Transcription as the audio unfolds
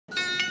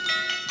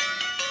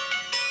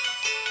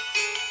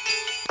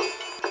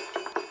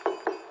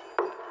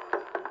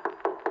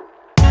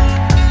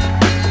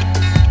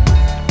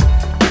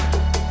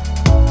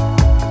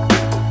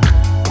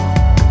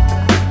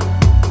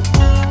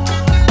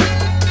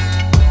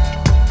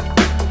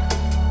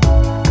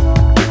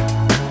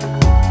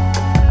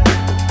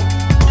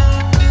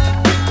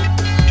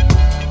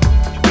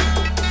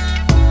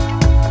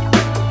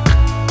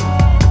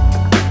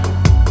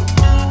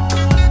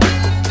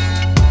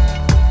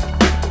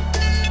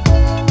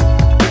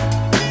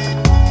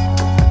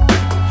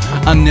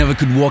never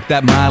could walk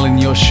that mile in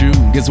your shoe.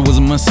 Guess it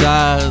wasn't my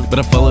size, but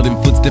I followed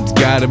in footsteps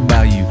guided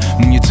by you.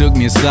 When you took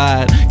me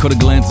aside, caught a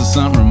glance of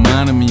something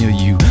reminded me of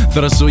you.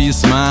 Thought I saw you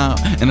smile,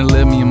 and it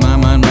led me in my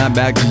mind right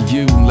back to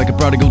you. Like a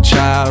prodigal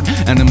child,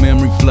 and a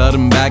memory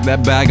flooding back.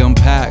 That bag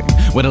unpacked,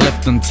 what I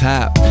left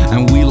untapped,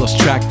 and we lost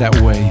track that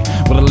way.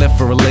 What I left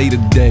for a later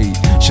date.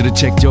 Should've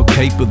checked your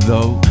caper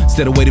though,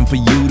 instead of waiting for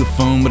you to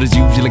phone, but as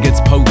usual it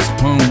gets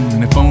postponed.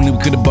 And if only we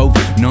could've both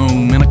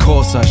known, and of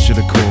course I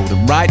should've called.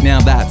 And right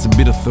now that's a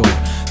bit of thought.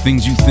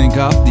 Things you think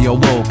after your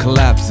world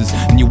collapses,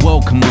 and your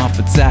world come off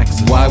its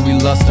axis. Why we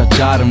lost touch,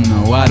 I don't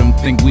know. I don't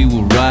think we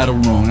were right or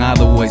wrong.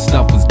 Either way,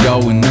 stuff was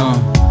going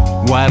on.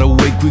 Wide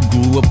awake, we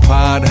grew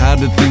apart. Hard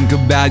to think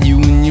about you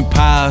in your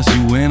past.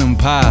 You went and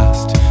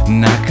passed,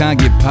 and I can't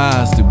get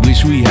past it.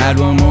 Wish we had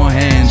one more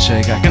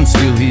handshake. I can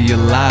still hear your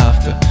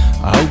laughter.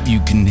 I hope you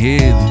can hear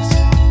this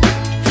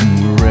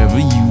from wherever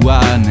you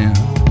are now.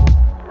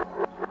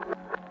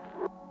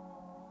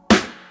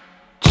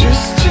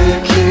 Just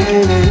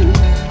checking in,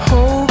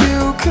 hope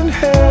you can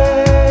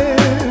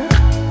hear.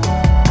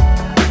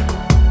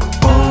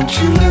 Want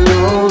you to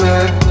know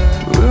that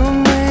we'll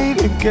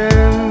meet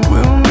again,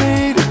 we'll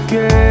meet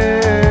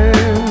again.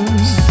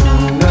 So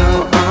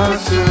now I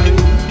say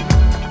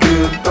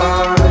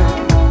goodbye,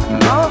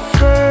 my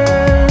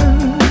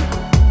friend.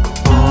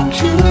 Want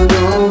you to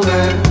know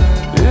that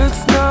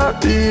it's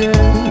not the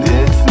end,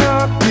 it's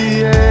not the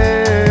end.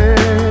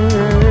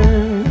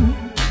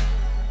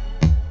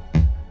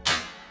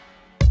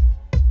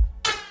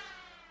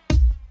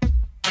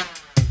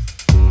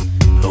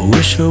 I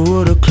wish I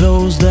would've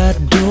closed that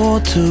door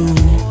too.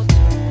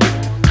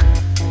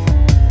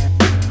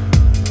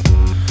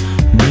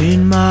 Made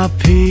my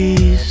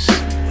peace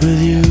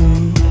with you.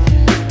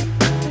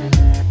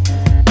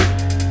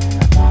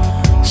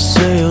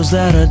 Sails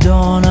that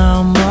adorn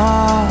our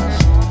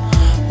mast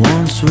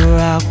once were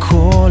our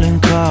calling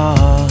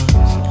cards,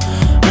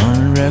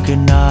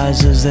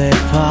 unrecognized as they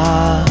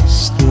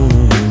pass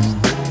through.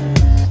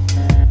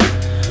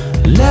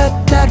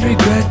 Let that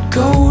regret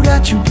go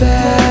that you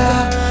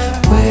bear.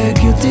 We're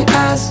guilty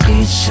as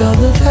each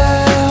other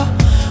there.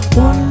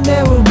 One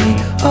day we'll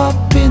meet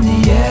up in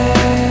the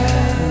air.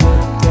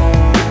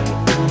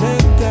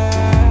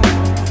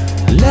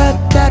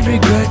 Let that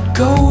regret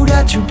go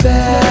that you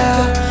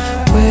bear.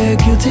 We're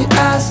guilty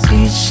as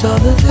each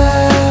other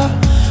there.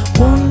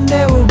 One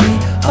day we'll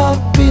meet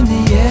up in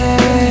the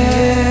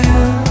air.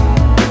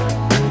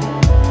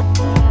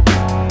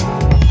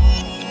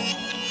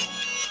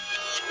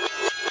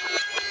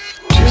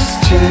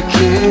 Just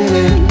checking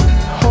in,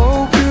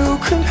 hope you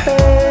can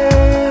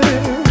hear.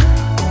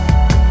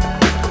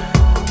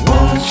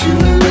 Want you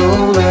to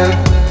know that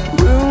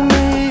we'll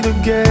meet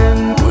again,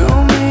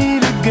 we'll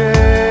meet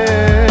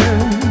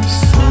again.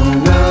 So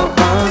now I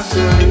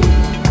say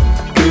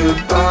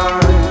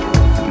goodbye,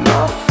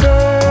 my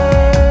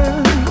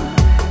friend.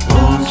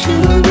 Want you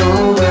to know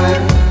that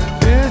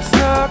it's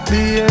not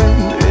the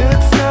end,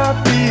 it's not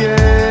the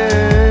end.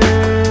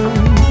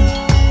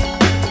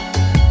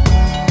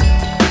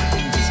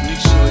 Just make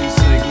sure you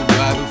say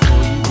goodbye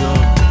before you go.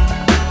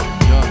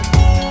 Yo,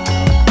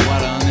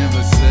 what I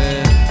never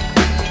said,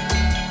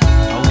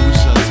 I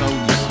wish I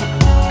told you so.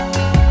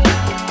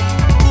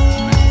 I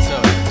meant to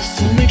tell you.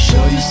 So make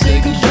sure you say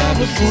goodbye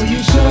before you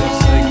go.